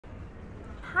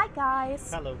Hi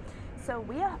guys! Hello. So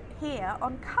we are here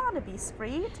on Carnaby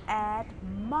Street at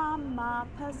Mamma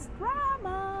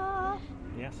Pastrama.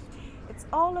 Yes. It's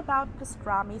all about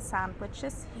pastrami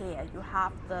sandwiches here. You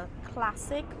have the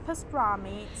classic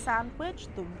pastrami sandwich,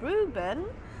 the Reuben.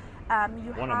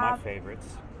 One of my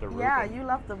favorites, the Reuben. Yeah, you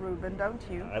love the Reuben, don't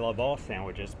you? I love all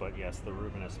sandwiches, but yes, the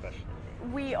Reuben especially.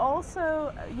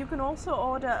 You can also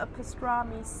order a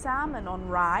pastrami salmon on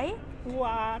rye.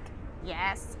 What?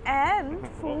 Yes, and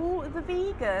for the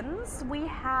vegans, we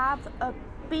have a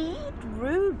beet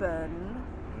Reuben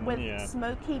with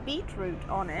smoky beetroot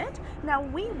on it. Now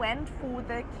we went for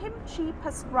the Kim-chi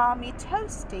Pastrami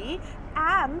toastie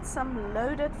and some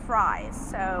loaded fries.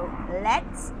 So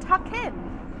let's tuck in.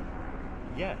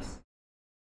 Yes.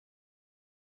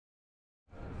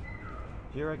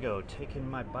 Here I go, taking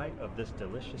my bite of this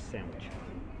delicious sandwich.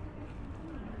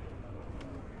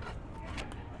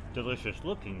 Delicious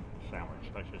looking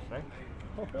sandwich, I should say.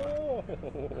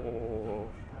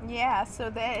 Yeah, so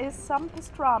there is some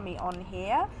pastrami on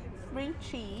here, 3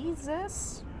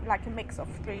 cheeses, like a mix of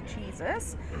 3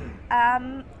 cheeses,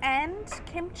 and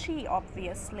kimchi,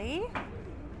 obviously.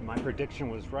 My prediction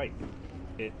was right.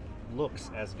 It looks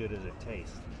as good as it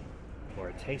tastes, or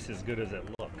it tastes as good as it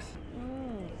looks.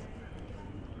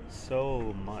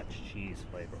 So much cheese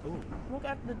flavor. Ooh. Look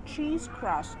at the cheese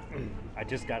crust. I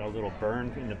just got a little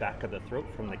burn in the back of the throat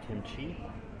from the kimchi.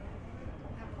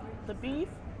 The beef,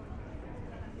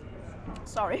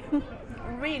 sorry,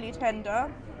 really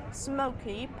tender,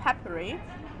 smoky, peppery.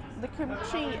 The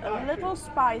kimchi a little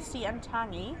spicy and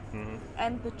tangy,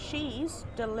 and the cheese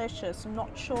delicious.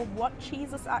 Not sure what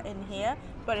cheeses are in here,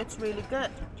 but it's really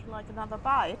good. Would you like another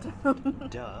bite?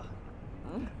 Duh.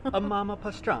 A Mamma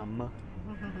Pastrama.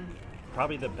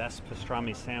 Probably the best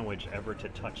pastrami sandwich ever to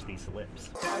touch these lips.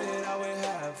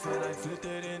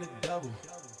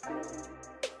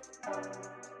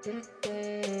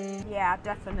 Yeah,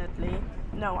 definitely.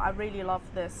 No, I really love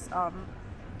this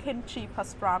Kim-chi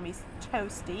Pastrami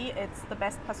toastie. It's the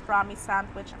best pastrami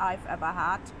sandwich I've ever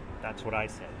had. That's what I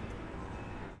said.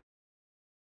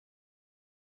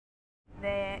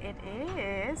 There it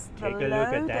is. Take the a look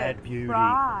at loaded that beauty.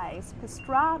 Fries,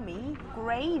 pastrami,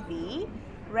 gravy,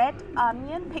 red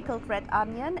onion, pickled red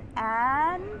onion,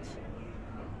 and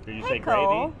Did you say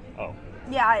gravy? Oh.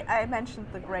 Yeah, I mentioned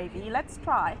the gravy. Let's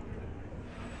try.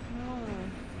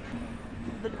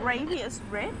 The gravy is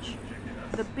rich.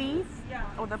 The beef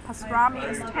or the pastrami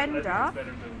is tender,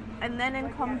 and then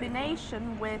in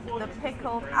combination with the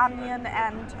pickled onion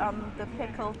and the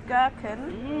pickled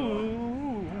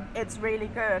gherkin, it's really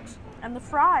good. And the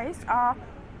fries are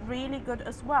really good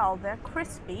as well. They're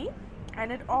crispy,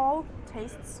 and it all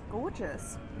tastes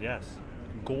gorgeous. Yes,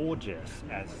 gorgeous,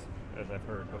 as I've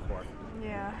heard before.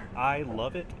 Yeah. I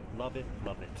love it, love it,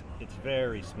 love it. It's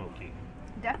very smoky.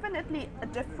 Definitely a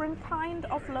different kind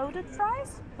of loaded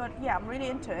fries, but yeah, I'm really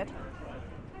into it.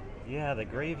 Yeah, the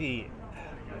gravy,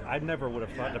 I never would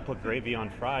have thought to put gravy on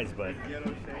fries, but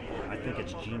I think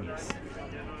it's genius.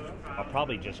 I'll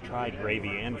probably just try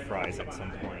gravy and fries at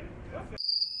some point.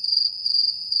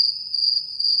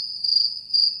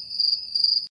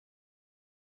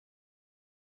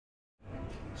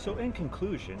 So in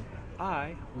conclusion,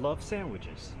 I love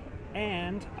sandwiches,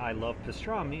 and I love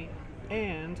pastrami,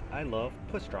 and I love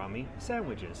pastrami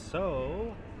sandwiches.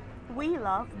 So we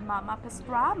love Mamma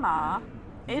Pastrama.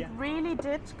 It really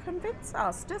did convince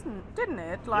us, didn't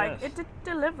it? Like, yes. It did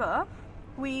deliver.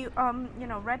 We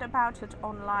read about it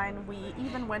online. We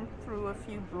even went through a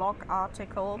few blog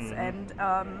articles, and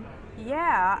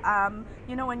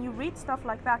when you read stuff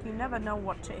like that, you never know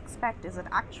what to expect. Is it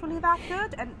actually that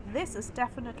good? And this is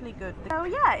definitely good. So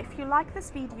yeah, if you like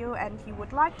this video and you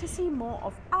would like to see more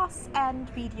of us and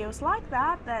videos like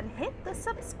that, then hit the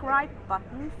subscribe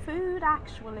button, Food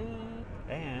Actually.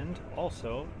 And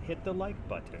also hit the like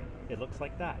button. It looks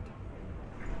like that.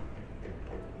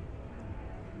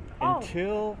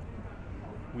 Until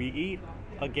we eat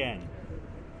again.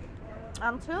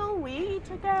 Until we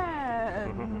eat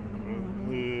again.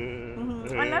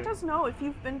 And let us know if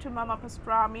you've been to Mamma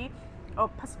Pastrami, or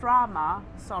Pastrama,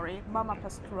 sorry, Mamma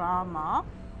Pastrama,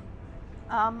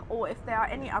 or if there are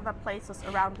any other places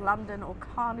around London or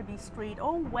Carnaby Street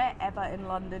or wherever in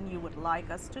London you would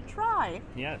like us to try.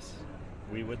 Yes,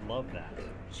 we would love that.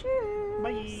 Cheers!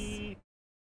 Bye!